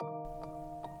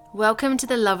Welcome to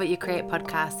the Love What You Create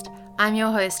podcast. I'm your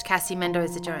host, Cassie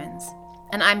Mendoza-Jones,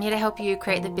 and I'm here to help you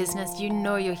create the business you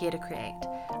know you're here to create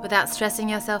without stressing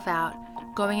yourself out,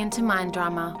 going into mind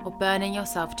drama, or burning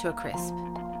yourself to a crisp.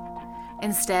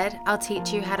 Instead, I'll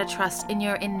teach you how to trust in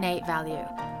your innate value,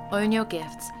 own your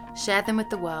gifts, share them with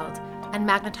the world, and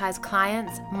magnetize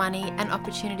clients, money, and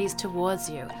opportunities towards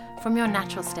you from your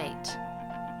natural state.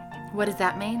 What does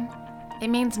that mean? It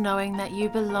means knowing that you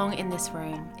belong in this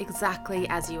room exactly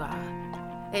as you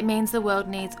are. It means the world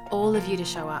needs all of you to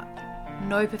show up.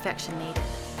 No perfection needed.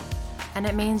 And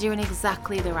it means you're in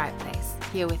exactly the right place,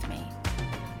 here with me.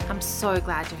 I'm so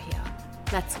glad you're here.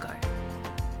 Let's go.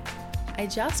 I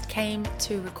just came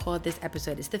to record this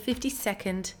episode. It's the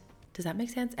 52nd, does that make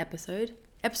sense? Episode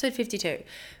 52,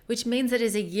 which means it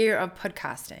is a year of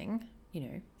podcasting.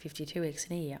 52 weeks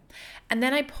in a year. And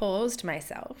then I paused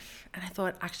myself and I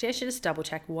thought, actually, I should just double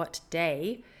check what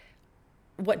date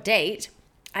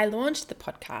I launched the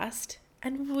podcast.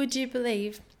 And would you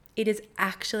believe it is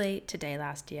actually today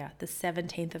last year, the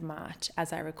 17th of March,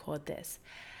 as I record this.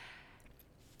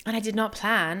 And I did not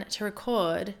plan to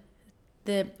record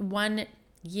the 1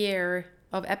 year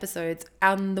of episodes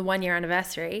on the 1 year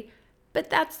anniversary, but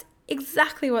that's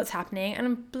exactly what's happening. And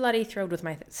I'm bloody thrilled with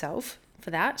myself for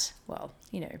that. Well,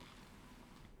 you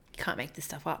can't make this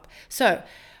stuff up. So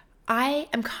I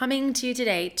am coming to you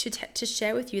today to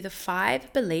share with you the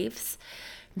 5 beliefs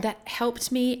that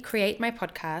helped me create my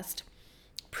podcast.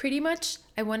 Pretty much,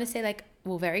 I want to say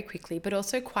very quickly, but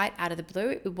also quite out of the blue.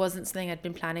 It wasn't something I'd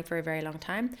been planning for a very long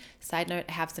time. Side note,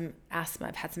 I have some asthma.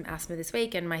 I've had some asthma this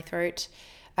week and my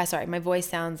voice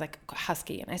sounds like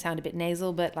husky and I sound a bit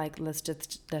nasal, but let's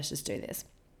just do this.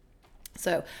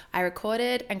 So I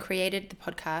recorded and created the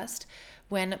podcast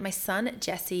when my son,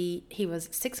 Jesse, he was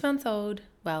 6 months old.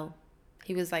 Well,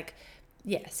 he was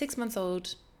 6 months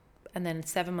old and then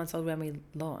 7 months old when we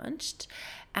launched.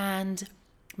 And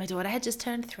my daughter had just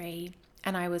turned 3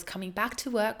 and I was coming back to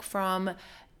work from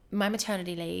my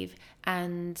maternity leave.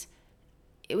 And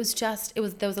there was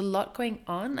a lot going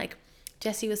on.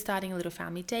 Jesse was starting a little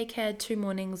family daycare 2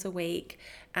 mornings a week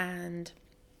and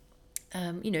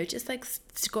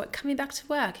coming back to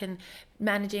work and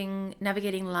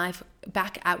navigating life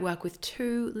back at work with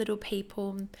 2 little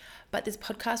people. But this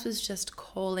podcast was just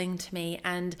calling to me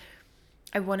and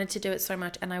I wanted to do it so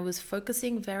much. And I was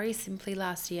focusing very simply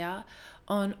last year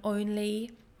on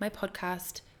only my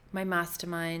podcast, my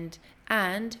mastermind,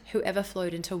 and whoever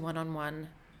flowed into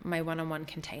my one-on-one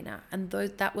container. And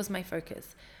that was my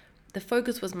focus. The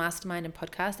focus was mastermind and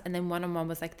podcast. And then one-on-one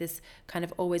was this kind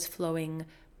of always flowing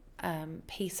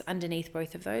piece underneath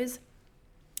both of those.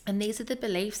 And these are the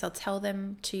beliefs. I'll tell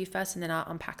them to you first and then I'll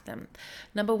unpack them.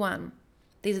 Number 1,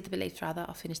 these are the beliefs,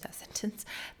 I'll finish that sentence,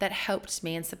 that helped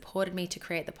me and supported me to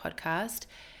create the podcast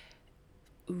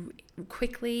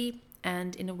quickly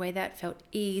and in a way that felt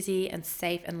easy and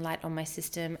safe and light on my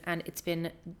system. And it's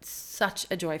been such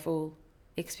a joyful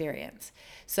experience.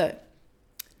 So,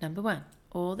 number 1,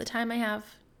 all the time I have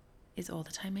is all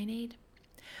the time I need.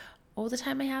 All the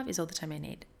time I have is all the time I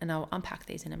need. And I'll unpack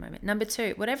these in a moment. Number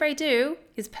 2, whatever I do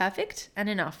is perfect and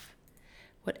enough.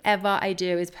 Whatever I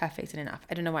do is perfect and enough.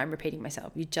 I don't know why I'm repeating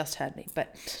myself. You just heard me.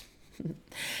 But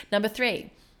number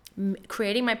 3,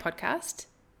 creating my podcast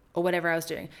or whatever I was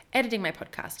doing, editing my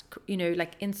podcast,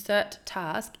 insert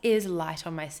task is light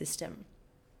on my system.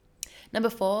 Number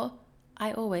 4,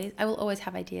 I will always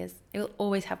have ideas. I will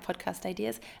always have podcast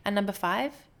ideas. And number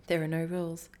 5, there are no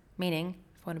rules. Meaning,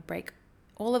 if I want to break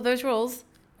all of those rules,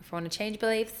 if I want to change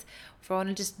beliefs, if I want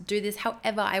to just do this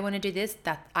however I want to do this,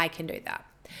 that I can do that.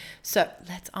 So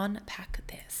let's unpack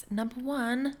this. Number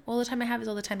 1, all the time I have is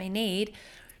all the time I need.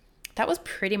 That was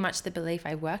pretty much the belief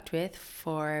I worked with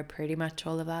for pretty much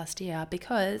all of last year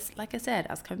because, like I said,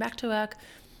 I was coming back to work.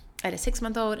 I had a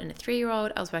 6-month-old and a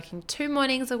 3-year-old. I was working 2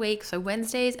 mornings a week. So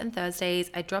Wednesdays and Thursdays,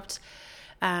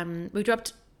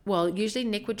 usually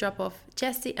Nick would drop off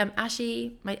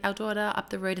Ashy, our daughter, up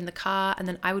the road in the car. And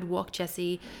then I would walk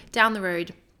Jesse down the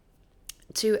road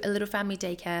to a little family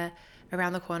daycare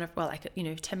around the corner,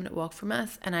 10-minute walk from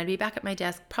us. And I'd be back at my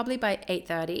desk probably by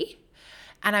 8:30.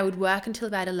 And I would work until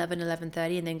about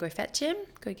 11:30 and then go fetch him,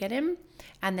 go get him,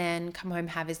 and then come home,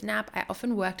 have his nap. I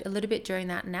often worked a little bit during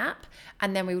that nap.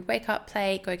 And then we would wake up,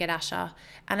 play, go get Asha.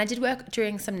 And I did work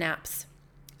during some naps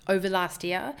over last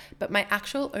year, but my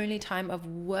actual only time of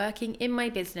working in my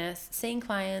business, seeing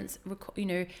clients,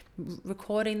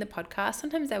 recording the podcast.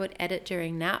 Sometimes I would edit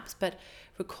during naps, but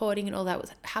recording and all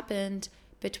that happened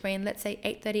between, let's say,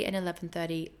 8:30 and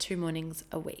 11:30, 2 mornings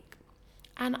a week.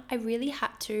 And I really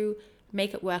had to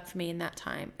make it work for me in that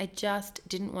time. I just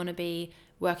didn't want to be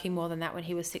working more than that when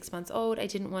he was 6 months old. I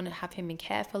didn't want to have him in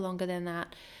care for longer than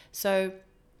that. So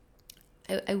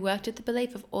I worked with the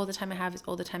belief of all the time I have is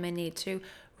all the time I need to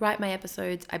write my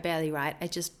episodes. I barely write.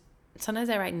 Sometimes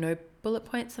I write no bullet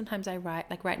points. Sometimes I write,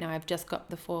 like right now I've just got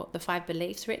the 5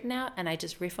 beliefs written out and I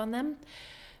just riff on them.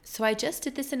 So I just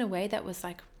did this in a way that was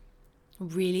like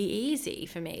really easy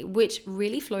for me, which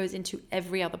really flows into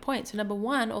every other point. So number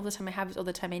 1, all the time I have is all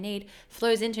the time I need,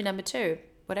 flows into number 2.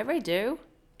 Whatever I do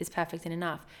is perfect and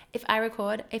enough. If I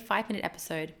record a 5-minute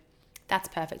episode, that's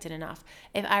perfect and enough.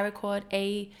 If I record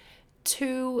a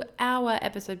 2-hour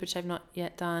episode, which I've not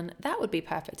yet done, that would be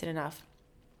perfect and enough.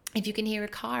 If you can hear a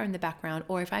car in the background,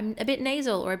 or if I'm a bit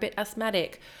nasal or a bit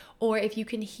asthmatic, or if you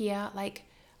can hear like,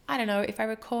 I don't know, if I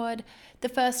record the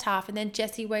first half and then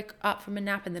Jessie woke up from a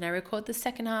nap and then I record the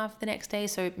second half the next day,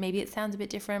 so maybe it sounds a bit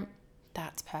different,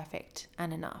 that's perfect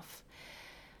and enough.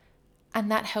 And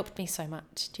that helped me so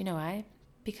much. Do you know why?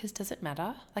 Because does it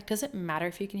matter? Like, does it matter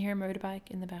if you can hear a motorbike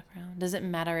in the background? Does it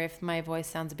matter if my voice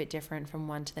sounds a bit different from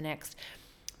one to the next?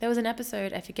 There was an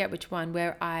episode, I forget which one,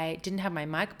 where I didn't have my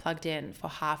mic plugged in for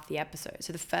half the episode.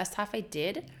 So the first half I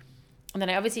did, and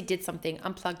then I obviously did something,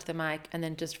 unplugged the mic, and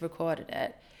then just recorded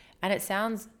it. And it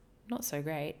sounds not so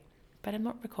great, but I'm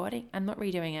not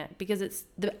redoing it because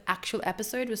the actual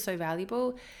episode was so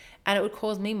valuable, and it would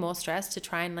cause me more stress to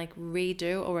try and like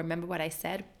redo or remember what I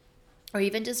said, or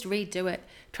even just redo it,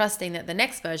 trusting that the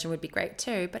next version would be great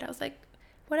too. But I was like,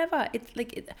 whatever.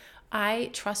 I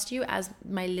trust you as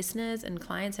my listeners and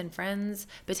clients and friends,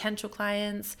 potential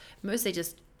clients, mostly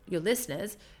just your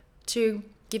listeners, to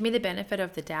give me the benefit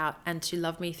of the doubt and to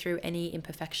love me through any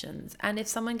imperfections. And if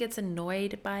someone gets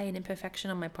annoyed by an imperfection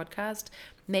on my podcast,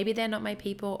 maybe they're not my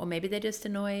people, or maybe they're just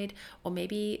annoyed, or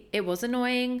maybe it was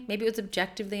annoying, maybe it was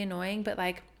objectively annoying, but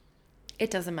like, it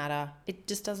doesn't matter. It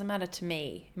just doesn't matter to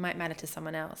me. It might matter to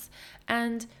someone else.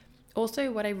 And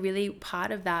also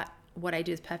part of that, what I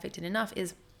do is perfect and enough,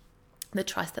 is the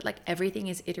trust that like everything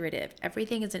is iterative.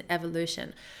 Everything is an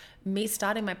evolution. Me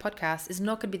starting my podcast is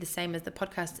not going to be the same as the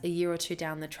podcast a year or 2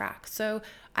 down the track. So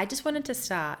I just wanted to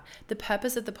start. The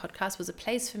purpose of the podcast was a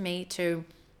place for me to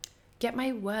get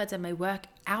my words and my work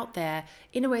out there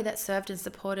in a way that served and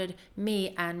supported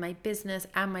me and my business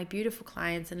and my beautiful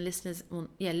clients and listeners. Well,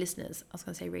 yeah, listeners. I was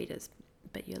going to say readers,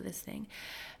 but you're listening.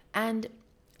 And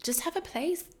just have a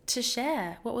place to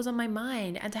share what was on my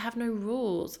mind and to have no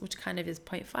rules, which kind of is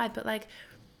point 5. But like,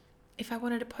 if I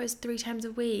wanted to post 3 times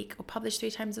a week or publish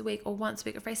 3 times a week or once a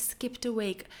week, if I skipped a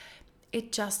week,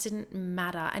 it just didn't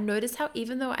matter. And notice how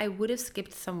even though I would have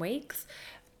skipped some weeks,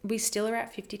 we still are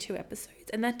at 52 episodes.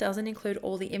 And that doesn't include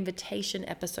all the invitation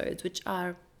episodes, which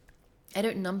are, I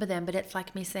don't number them, but it's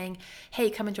like me saying, hey,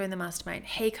 come and join the mastermind.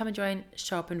 Hey, come and join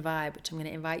Show Up and Vibe, which I'm going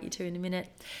to invite you to in a minute.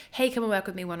 Hey, come and work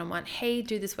with me one-on-one. Hey,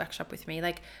 do this workshop with me.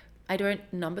 Like, I don't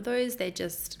number those. They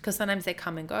just, because sometimes they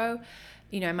come and go.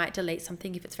 You know, I might delete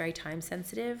something if it's very time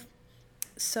sensitive.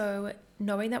 So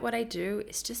knowing that what I do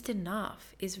is just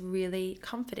enough is really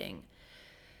comforting.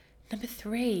 Number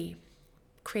 3,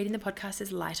 creating the podcast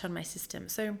is light on my system.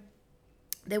 So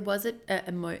there was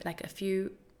a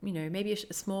few, you know, maybe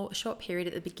a short period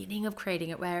at the beginning of creating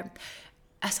it where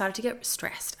I started to get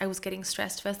stressed. I was getting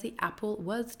stressed. Firstly, Apple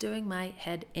was doing my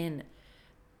head in.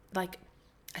 Like,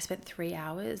 I spent 3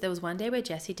 hours. There was one day where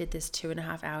Jessie did this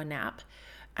 2.5-hour nap,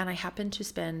 and I happened to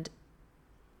spend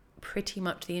pretty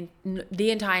much the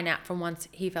entire nap from once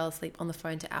he fell asleep on the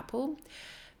phone to Apple,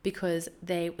 because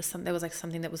there was like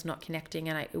something that was not connecting,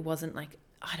 and it wasn't like,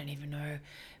 I don't even know,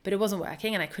 but it wasn't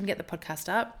working, and I couldn't get the podcast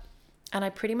up. And I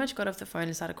pretty much got off the phone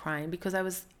and started crying because I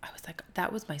was like,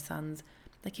 that was my son's.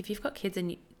 Like, if you've got kids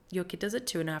and your kid does a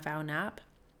 2.5-hour nap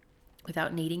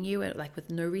without needing you, like with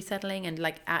no resettling and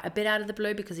like a bit out of the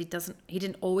blue, because he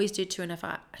didn't always do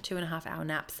 2.5-hour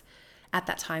naps at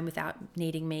that time without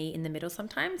needing me in the middle.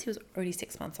 Sometimes he was already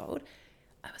 6 months old.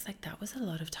 I was like, that was a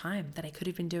lot of time that I could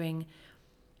have been doing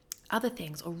other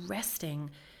things or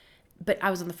resting, but I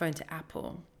was on the phone to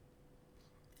Apple.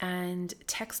 And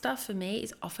tech stuff for me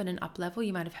is often an up level.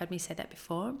 You might have heard me say that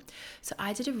before. So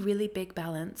I did a really big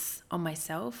balance on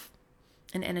myself,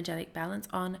 an energetic balance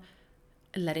on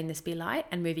letting this be light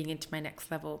and moving into my next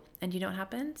level. And you know what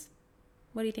happens?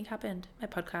 What do you think happened? My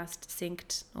podcast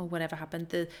synced, or whatever happened.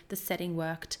 The setting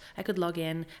worked. I could log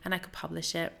in and I could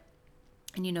publish it.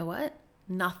 And you know what?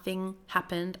 Nothing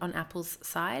happened on Apple's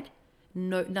side.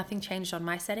 No, nothing changed on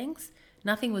my settings.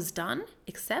 Nothing was done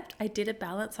except I did a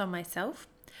balance on myself.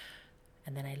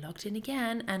 And then I logged in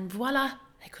again and voila,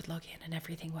 I could log in and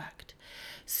everything worked.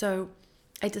 So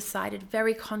I decided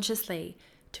very consciously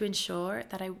to ensure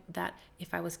that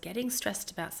if I was getting stressed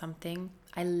about something,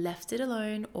 I left it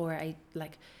alone, or I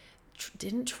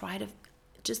didn't try to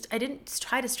I didn't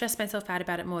try to stress myself out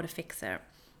about it more to fix it.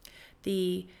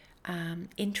 The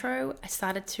intro, I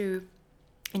started to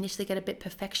initially get a bit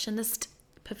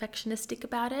perfectionistic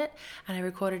about it, and I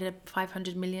recorded it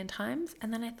 500 million times,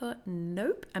 and then I thought,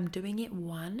 nope, I'm doing it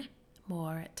one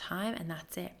more time, and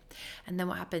that's it. And then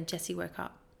what happened? Jesse woke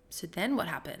up. So then what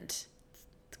happened?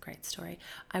 It's a great story.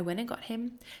 I went and got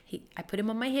him. I put him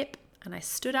on my hip, and I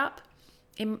stood up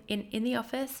in the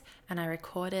office, and I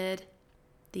recorded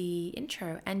the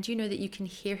intro. And you know that you can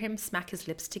hear him smack his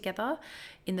lips together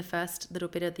in the first little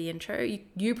bit of the intro.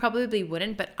 You probably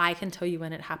wouldn't, but I can tell you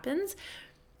when it happens.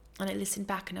 And I listened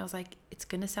back and I was like, it's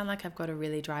going to sound like I've got a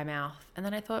really dry mouth. And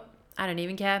then I thought, I don't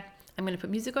even care. I'm going to put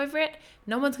music over it.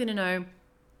 No one's going to know.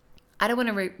 I don't want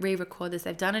to re-record this.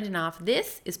 I've done it enough.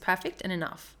 This is perfect and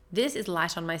enough. This is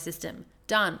light on my system.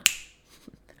 Done.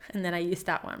 And then I used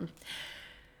that one.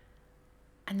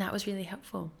 And that was really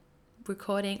helpful.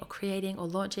 Recording or creating or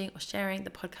launching or sharing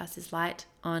the podcast is light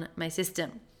on my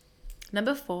system.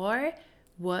 Number 4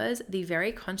 was the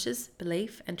very conscious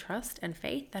belief and trust and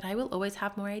faith that I will always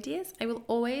have more ideas. I will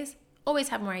always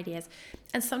have more ideas.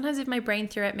 And sometimes if my brain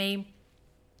threw at me,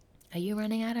 are you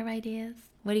running out of ideas?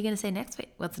 What are you going to say next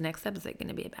week? What's the next episode going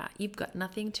to be about? You've got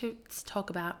nothing to talk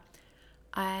about.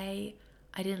 I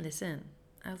didn't listen.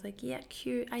 I was like, yeah,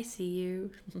 cute, I see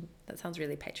you. That sounds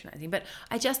really patronizing, but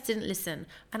I just didn't listen.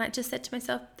 And I just said to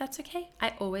myself, that's okay.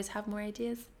 I always have more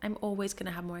ideas. I'm always going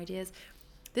to have more ideas.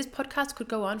 This podcast could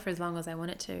go on for as long as I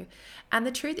want it to. And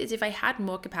the truth is, if I had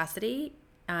more capacity,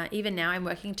 even now I'm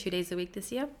working 2 days a week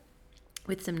this year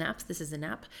with some naps. This is a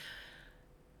nap.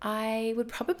 I would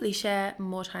probably share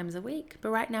more times a week, but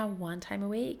right now 1 time a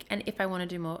week. And if I want to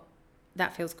do more,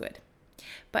 that feels good.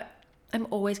 But I'm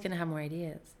always going to have more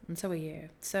ideas, and so are you.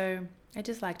 So I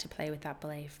just like to play with that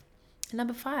belief. And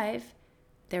number 5,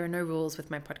 there are no rules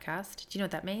with my podcast. Do you know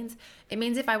what that means? It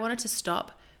means if I wanted to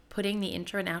stop putting the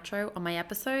intro and outro on my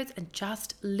episodes and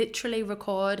just literally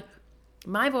record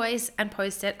my voice and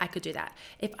post it, I could do that.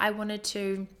 If I wanted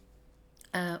to,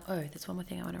 there's one more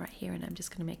thing I want to write here, and I'm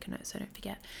just going to make a note so I don't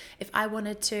forget. If I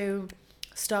wanted to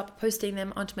stop posting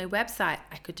them onto my website,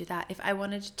 I could do that. If I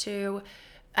wanted to,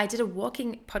 I did a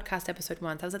walking podcast episode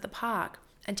once. I was at the park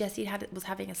and Jessie was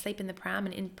having a sleep in the pram,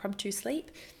 an impromptu sleep.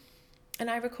 And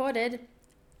I recorded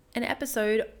an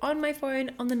episode on my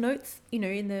phone on the notes,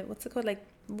 in the, what's it called? Like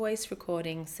voice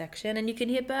recording section. And you can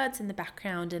hear birds in the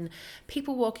background and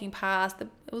people walking past. There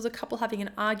was a couple having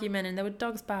an argument and there were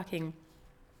dogs barking.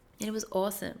 And it was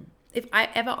awesome. If I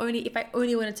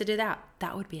only wanted to do that,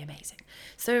 that would be amazing.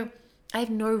 So I have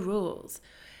no rules.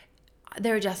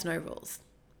 There are just no rules.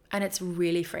 And it's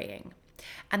really freeing.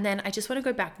 And then I just want to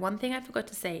go back. One thing I forgot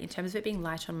to say in terms of it being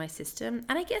light on my system,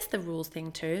 and I guess the rules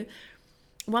thing too.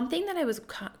 One thing that I was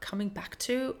coming back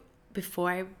to before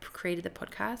I created the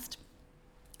podcast,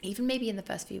 even maybe in the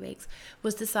first few weeks,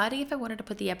 was deciding if I wanted to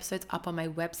put the episodes up on my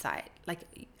website,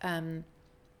 and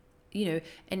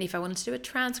if I wanted to do a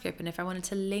transcript and if I wanted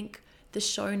to link the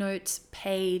show notes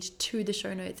page to the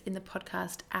show notes in the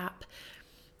podcast app.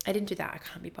 I didn't do that. I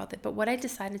can't be bothered. But what I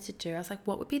decided to do, I was like,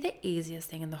 what would be the easiest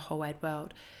thing in the whole wide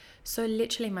world? So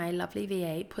literally my lovely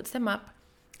VA puts them up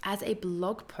as a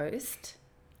blog post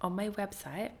on my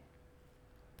website,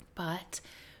 but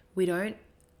we don't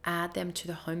add them to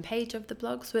the homepage of the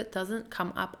blog, so it doesn't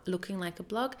come up looking like a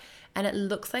blog, and it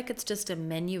looks like it's just a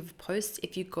menu of posts.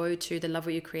 If you go to the Love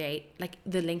What You Create, like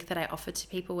the link that I offer to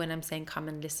people when I'm saying come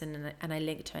and listen, and I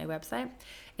link to my website,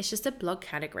 it's just a blog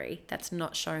category that's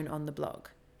not shown on the blog,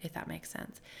 if that makes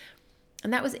sense.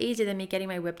 And that was easier than me getting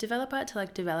my web developer to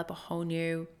develop a whole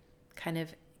new kind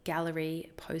of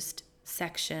gallery post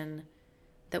section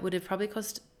that would have probably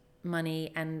cost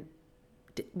money and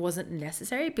wasn't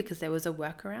necessary because there was a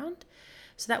workaround.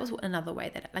 So that was another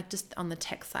way that just on the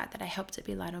tech side that I helped it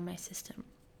be light on my system.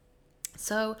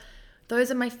 So those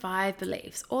are my 5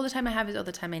 beliefs. All the time I have is all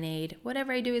the time I need.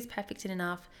 Whatever I do is perfect and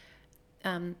enough.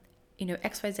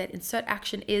 XYZ insert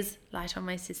action is light on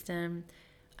my system.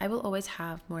 I will always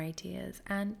have more ideas,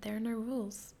 and there are no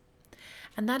rules.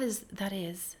 And those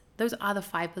are the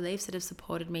 5 beliefs that have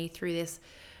supported me through this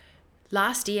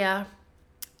last year,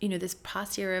 this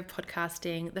past year of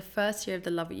podcasting, the first year of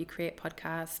the Love What You Create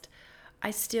podcast.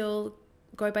 I still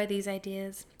go by these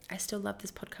ideas. I still love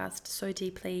this podcast so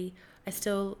deeply. I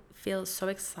still feel so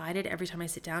excited every time I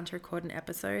sit down to record an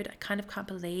episode. I kind of can't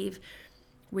believe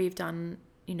we've done,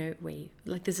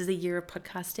 this is a year of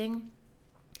podcasting.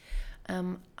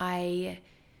 I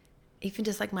even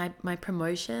just my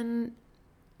promotion,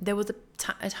 there was a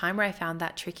time where I found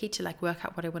that tricky to work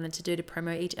out what I wanted to do to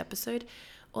promote each episode.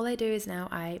 All I do is now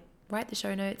I write the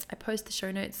show notes, I post the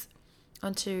show notes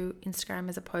onto Instagram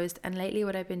as a post. And lately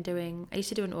what I've been doing, I used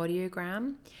to do an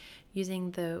audiogram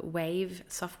using the Wave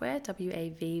software,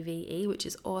 WAVVE, which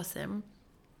is awesome.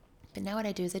 But now what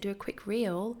I do is I do a quick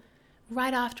reel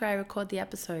right after I record the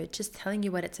episode, just telling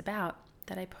you what it's about,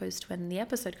 that I post when the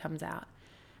episode comes out.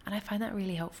 And I find that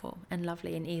really helpful and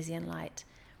lovely and easy and light.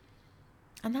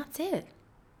 And that's it.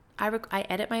 I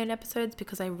edit my own episodes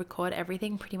because I record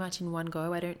everything pretty much in one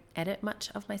go. I don't edit much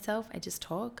of myself. I just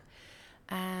talk.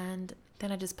 And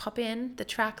then I just pop in the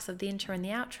tracks of the intro and the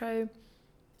outro.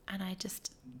 And I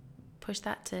just push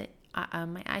that to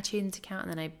my iTunes account.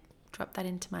 And then I drop that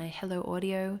into my Hello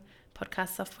Audio podcast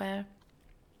software.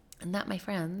 And that, my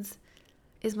friends,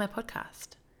 is my podcast.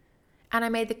 And I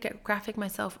made the graphic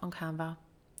myself on Canva.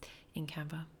 In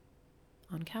Canva.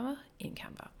 On Canva? In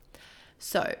Canva.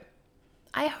 So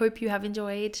I hope you have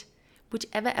enjoyed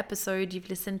whichever episode you've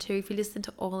listened to. If you listen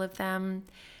to all of them,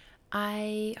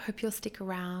 I hope you'll stick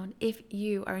around. If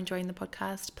you are enjoying the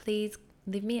podcast, please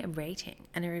leave me a rating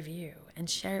and a review and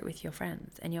share it with your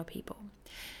friends and your people.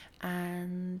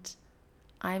 And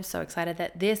I'm so excited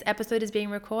that this episode is being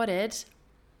recorded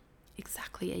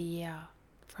exactly a year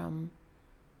from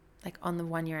on the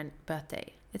 1 year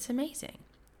birthday. It's amazing.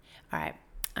 All right,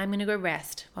 I'm going to go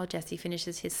rest while Jesse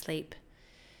finishes his sleep.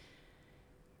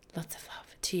 Lots of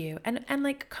love to you. And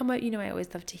come out, I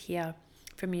always love to hear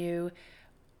from you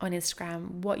on Instagram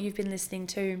what you've been listening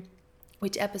to,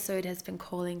 which episode has been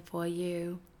calling for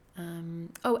you.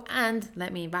 And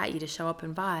let me invite you to show up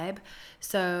and vibe.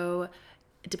 So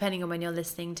depending on when you're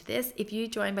listening to this, if you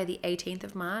join by the 18th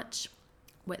of March,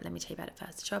 let me tell you about it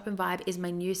first. Show Up and Vibe is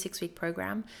my new 6-week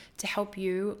program to help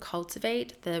you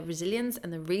cultivate the resilience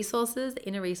and the resources, the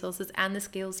inner resources and the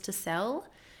skills to sell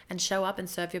and show up and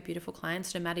serve your beautiful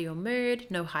clients no matter your mood.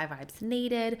 No high vibes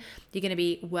needed. You're going to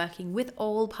be working with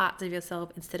all parts of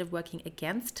yourself instead of working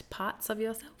against parts of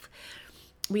yourself.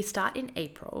 We start in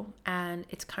April and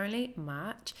it's currently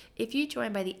March. If you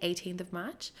join by the 18th of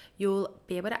March, you'll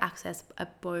be able to access a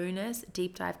bonus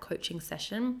deep dive coaching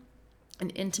session, an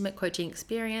intimate coaching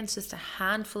experience, just a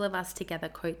handful of us together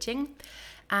coaching.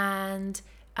 And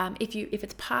if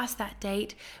it's past that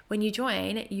date, when you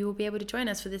join, you will be able to join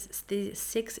us for these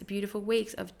 6 beautiful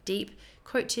weeks of deep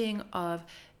coaching, of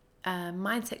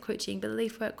mindset coaching,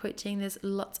 belief work coaching. There's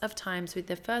lots of times with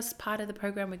the first part of the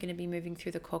program, we're going to be moving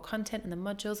through the core content and the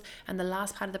modules. And the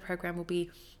last part of the program will be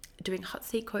doing hot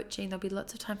seat coaching. There'll be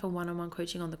lots of time for one-on-one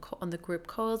coaching on the group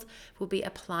calls. We'll be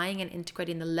applying and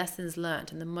integrating the lessons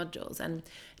learned and the modules, and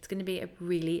it's going to be a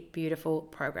really beautiful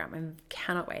program. I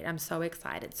cannot wait. I'm so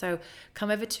excited. So come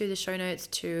over to the show notes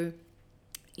to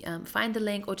find the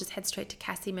link, or just head straight to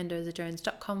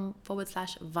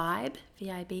CassieMendozaJones.com/vibe,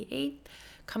 VIBE.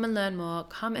 Come and learn more.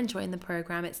 Come and join the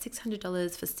program. It's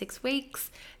 $600 for 6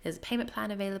 weeks. There's a payment plan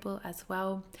available as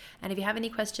well. And if you have any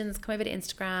questions, come over to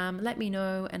Instagram, let me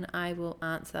know, and I will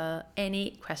answer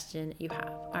any question you have.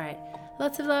 All right.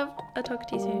 Lots of love. I'll talk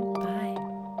to you soon. Bye.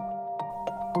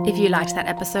 If you liked that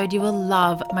episode, you will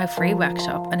love my free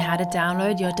workshop on how to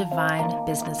download your divine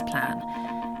business plan.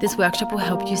 This workshop will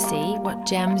help you see what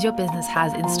gems your business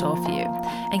has in store for you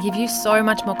and give you so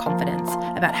much more confidence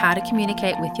about how to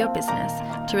communicate with your business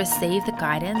to receive the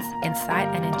guidance, insight,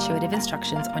 and intuitive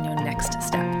instructions on your next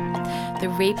step. The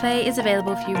replay is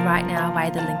available for you right now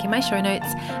via the link in my show notes.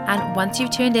 And once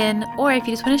you've tuned in, or if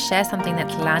you just want to share something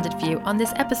that's landed for you on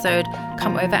this episode,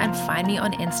 come over and find me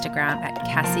on Instagram at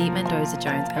Cassie Mendoza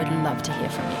Jones. I would love to hear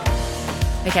from you.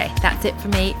 Okay, that's it for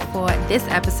me for this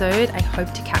episode. I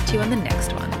hope to catch you on the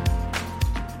next one.